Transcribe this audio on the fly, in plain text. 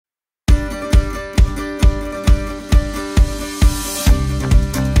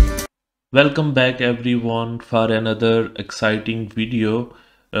Welcome back everyone for another exciting video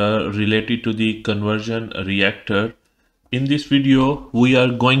related to the conversion reactor. In this video, we are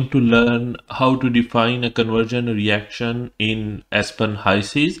going to learn how to define a conversion reaction in Aspen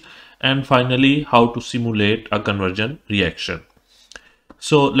HYSYS and finally how to simulate a conversion reaction.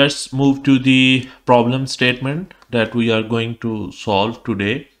 So let's move to the problem statement that we are going to solve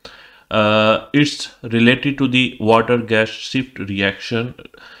today. It's related to the water gas shift reaction,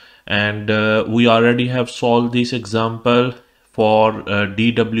 and we already have solved this example for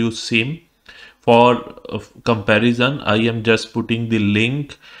DW-SIM. For comparison, I am just putting the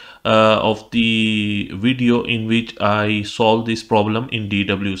link of the video in which I solved this problem in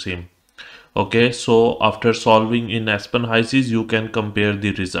DW-SIM. Okay, so after solving in Aspen HYSYS, you can compare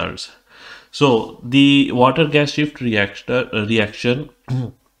the results. So the water gas shift reaction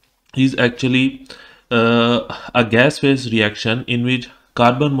is actually a gas phase reaction in which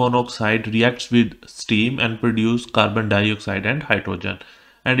carbon monoxide reacts with steam and produce carbon dioxide and hydrogen,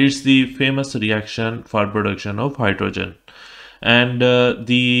 and it's the famous reaction for production of hydrogen. And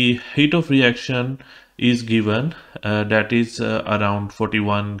the heat of reaction is given, that is around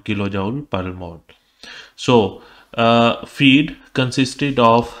 41 kilojoule per mole. So feed consisted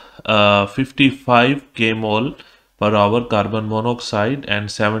of 55 kmol per hour carbon monoxide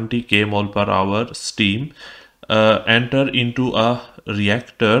and 70 kmol per hour steam enter into a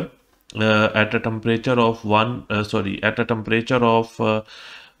reactor at a temperature of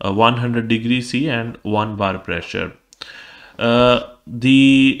 100 degrees C and 1 bar pressure.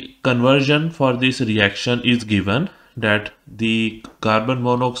 The conversion for this reaction is given that the carbon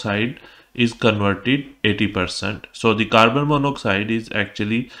monoxide is converted 80%. So the carbon monoxide is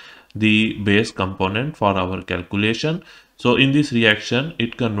actually the base component for our calculation. So in this reaction,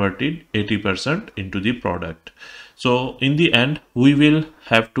 it converted 80% into the product. So in the end, we will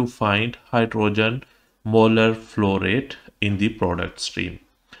have to find hydrogen molar flow rate in the product stream.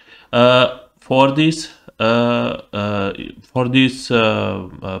 For this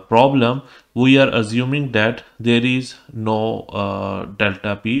problem, we are assuming that there is no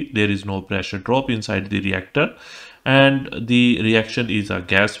delta P, there is no pressure drop inside the reactor, and the reaction is a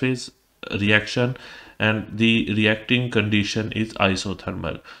gas phase reaction, and the reacting condition is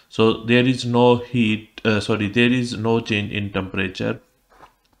isothermal. So there is no there is no change in temperature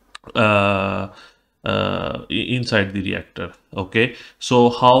inside the reactor. Okay, so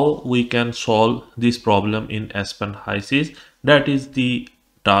how we can solve this problem in Aspen HYSYS? That is the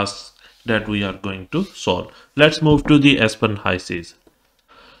task that we are going to solve. Let's move to the Aspen HYSYS.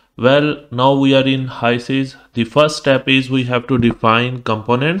 Well, now we are in HYSYS. The first step is we have to define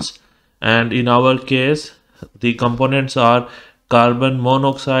components, and in our case the components are carbon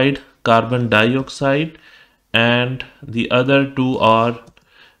monoxide, carbon dioxide, and the other two are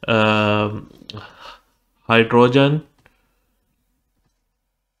hydrogen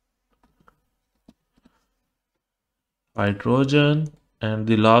and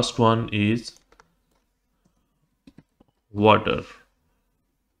the last one is water.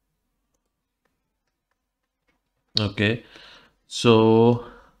 Okay, so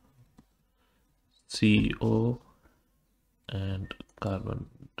CO and carbon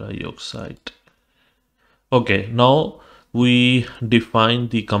dioxide. Okay, now we define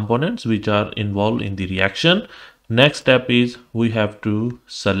the components which are involved in the reaction. Next step is we have to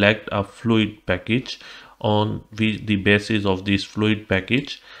select a fluid package. On the basis of this fluid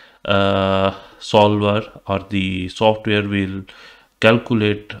package, solver or the software will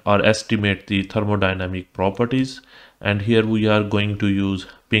calculate or estimate the thermodynamic properties, and here we are going to use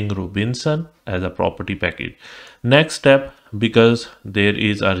Ping-Robinson as a property package. Next step, because there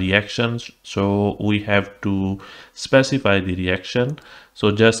is a reaction, so we have to specify the reaction.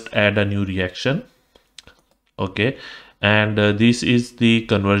 So just add a new reaction. Okay, and this is the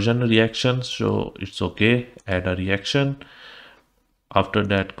conversion reaction, so it's okay, add a reaction. After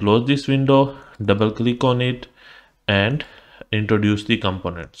that, close this window, double click on it and introduce the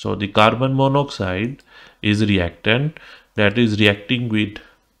component. So the carbon monoxide is reactant that is reacting with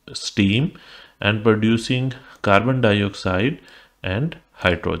steam and producing carbon dioxide and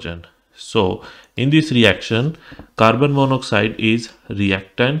hydrogen. So in this reaction, carbon monoxide is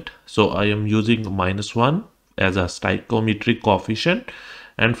reactant, so I am using -1 as a stoichiometric coefficient,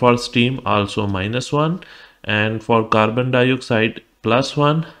 and for steam also -1, and for carbon dioxide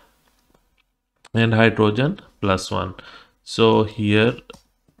 +1 and hydrogen +1. So here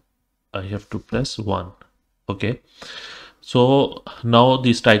I have to press 1. Okay, so now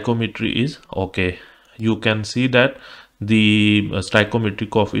the stoichiometry is okay. You can see that the stoichiometric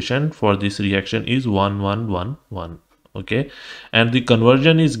coefficient for this reaction is 1, 1, 1, 1. okay, and the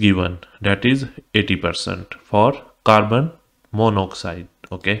conversion is given, that is 80% for carbon monoxide.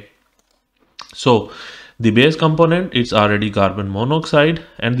 Okay, so the base component, it's already carbon monoxide,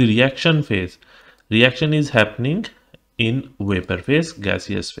 and the reaction phase, reaction is happening in vapor phase,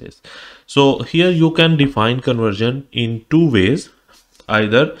 gaseous phase. So here you can define conversion in two ways,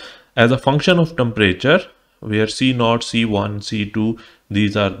 either as a function of temperature, where C0, C1, C2,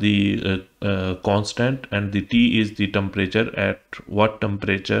 these are the constant, and the T is the temperature, at what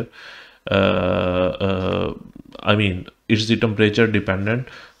temperature, I mean, it's the temperature dependent.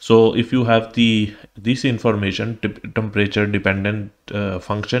 So if you have this information, temperature dependent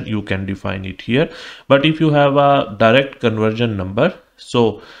function, you can define it here. But if you have a direct conversion number,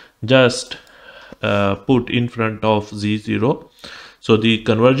 so just put in front of Z0. So the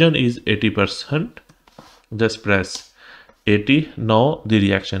conversion is 80%. Just press 80. Now the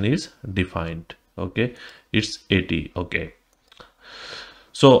reaction is defined. Okay, it's 80. Okay.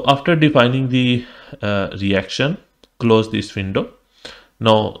 So after defining the reaction, close this window.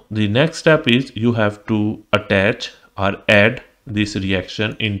 Now the next step is you have to attach or add this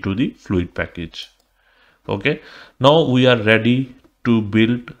reaction into the fluid package. Okay, now we are ready to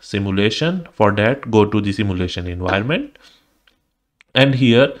build simulation. For that, go to the simulation environment, and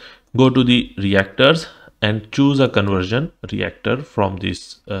here go to the reactors and choose a conversion reactor from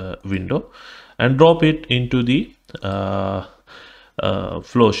this window and drop it into the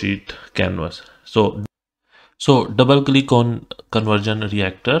flow sheet canvas. So double click on conversion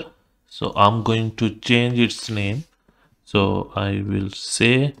reactor. So I'm going to change its name. So I will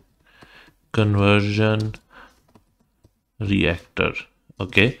say conversion reactor.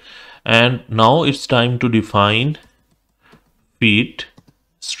 Okay, and now it's time to define feed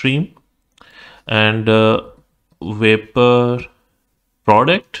stream and vapor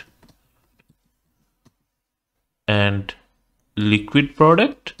product and liquid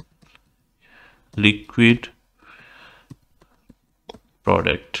product,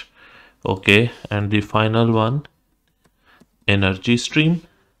 okay, and the final one, energy stream.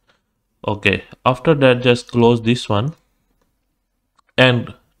 Okay, after that, just close this one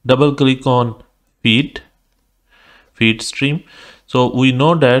and double click on feed stream. So we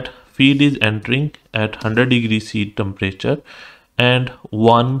know that feed is entering at 100 degrees C temperature and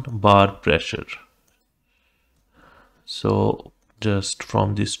 1 bar pressure. So just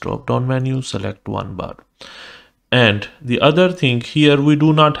from this drop down menu, select 1 bar. And the other thing here, we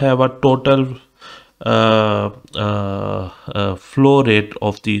do not have a total flow rate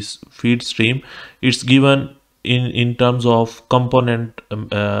of this feed stream. It's given in terms of component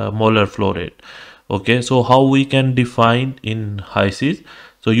molar flow rate. Okay, so how we can define in HYSYS,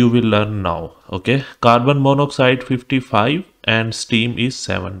 so you will learn now. Okay, carbon monoxide 55 and steam is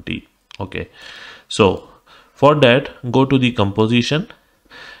 70. Okay, so for that, go to the composition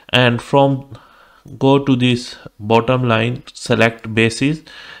and go to this bottom line, select basis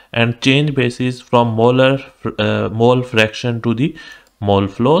and change basis from molar mole fraction to the mole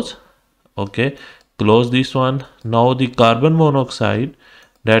flows. Okay, close this one. Now the carbon monoxide,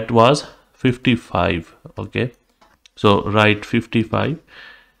 that was 55. Okay, so write 55.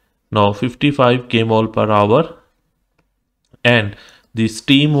 Now 55 kmol per hour, and the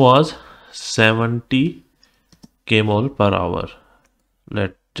steam was 70 kmol per hour.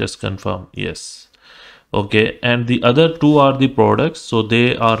 Let's just confirm, yes. Okay, and the other two are the products, so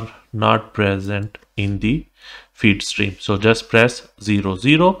they are not present in the feed stream. So just press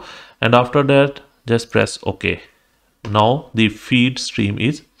 00 and after that just press OK. Now the feed stream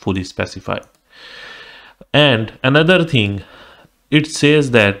is fully specified. And another thing, it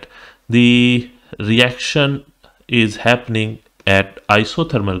says that the reaction is happening at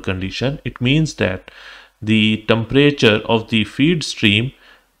isothermal condition. It means that the temperature of the feed stream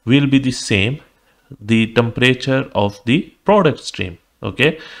will be the same the temperature of the product stream.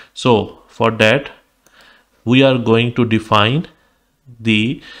 Okay, so for that we are going to define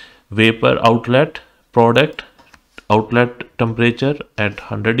the vapor outlet product outlet temperature at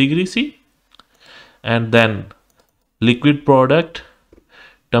 100 degrees C, and then liquid product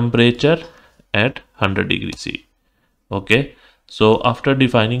temperature at 100 degrees C. Okay, so after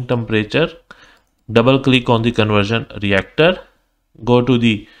defining temperature, double click on the conversion reactor, go to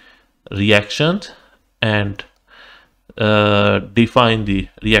the reactions and define the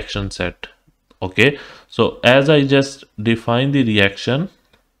reaction set. Okay, so as I just defined the reaction,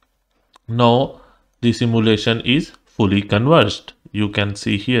 now the simulation is fully converged. You can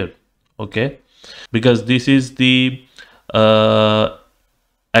see here. Okay, because this is the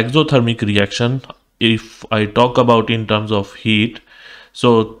exothermic reaction. If I talk about in terms of heat,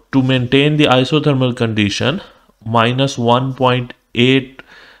 so to maintain the isothermal condition, minus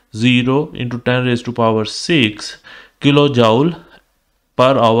 1.80 into 10 raised to power 6 kilojoule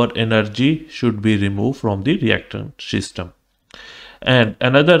per hour energy should be removed from the reactor system. And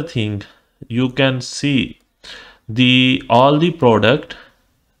another thing, you can see all the product.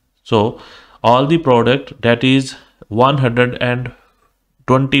 So all the product, that is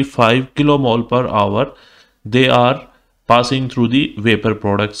 125 kilomole per hour, they are passing through the vapor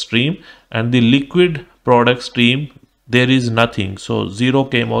product stream, and the liquid product stream there is nothing, so 0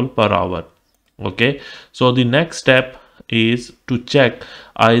 kmol per hour. Okay, so the next step is to check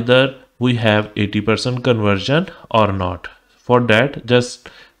either we have 80% conversion or not. For that, just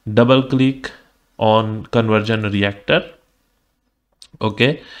double click on conversion reactor.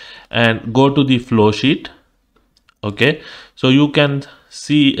 Okay, and go to the flow sheet. Okay, so you can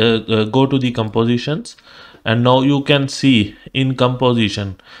see go to the compositions, and now you can see in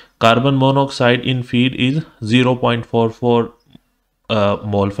composition carbon monoxide in feed is 0.44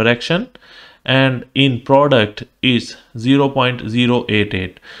 mole fraction, and in product is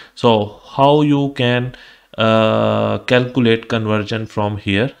 0.088. so how you can calculate conversion from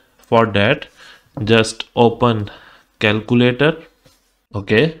here? For that, just open calculator.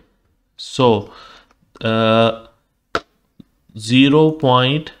 Okay, so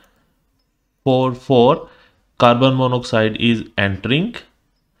 0.44 carbon monoxide is entering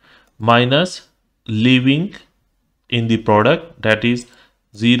minus leaving in the product, that is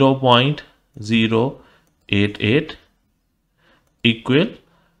 0.088 equal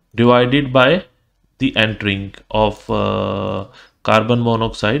divided by the entering of carbon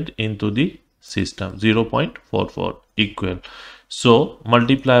monoxide into the system, 0.44 equal, so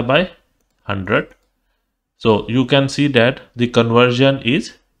multiply by 100. So you can see that the conversion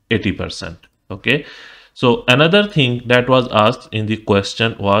is 80%. Okay, so another thing that was asked in the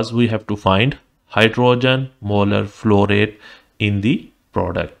question was we have to find hydrogen molar flow rate in the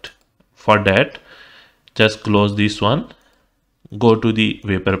product. For that, just close this one, go to the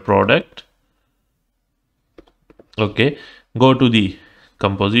vapor product. Okay, go to the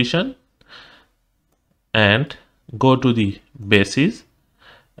composition and go to the basis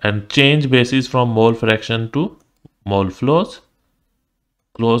and change basis from mole fraction to mole flows.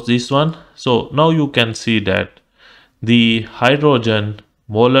 Close this one. So now you can see that the hydrogen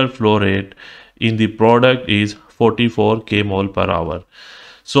molar flow rate in the product is 44 kmol per hour.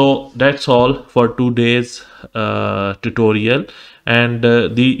 So that's all for today's tutorial, and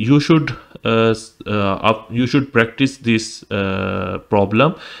you should practice this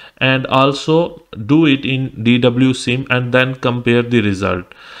problem and also do it in DWSim and then compare the result.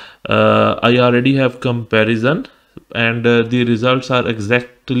 I already have comparison, and the results are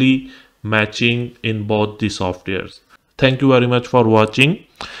exactly matching in both the softwares. Thank you very much for watching,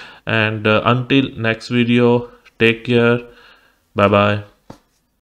 and until next video, take care. Bye bye.